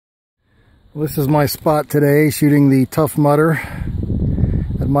Well, this is my spot today, shooting the ToughMudder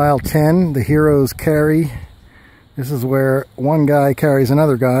at mile 10, the hero's carry. This is where one guy carries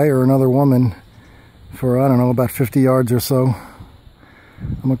another guy or another woman for, I don't know, about 50 yards or so.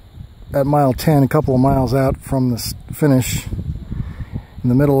 I'm at mile 10, a couple of miles out from the finish, in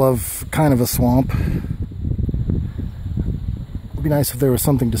the middle of kind of a swamp. It'd be nice if there was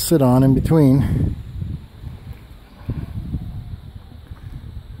something to sit on in between.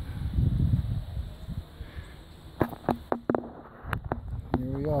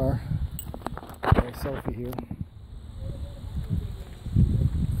 Here we are. Got a selfie here.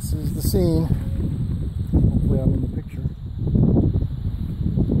 This is the scene. Hopefully I'm in the picture.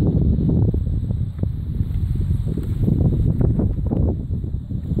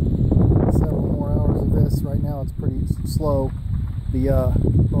 Several more hours of this. Right now it's pretty slow.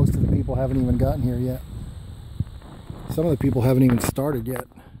 Most of the people haven't even gotten here yet. Some of the people haven't even started yet.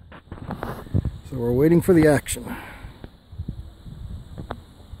 So we're waiting for the action.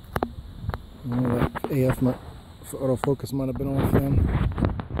 That AF autofocus might have been off then.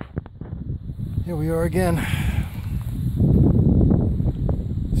 Here we are again.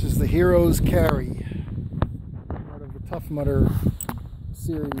 This is the hero's carry, part of the ToughMudder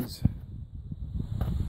series.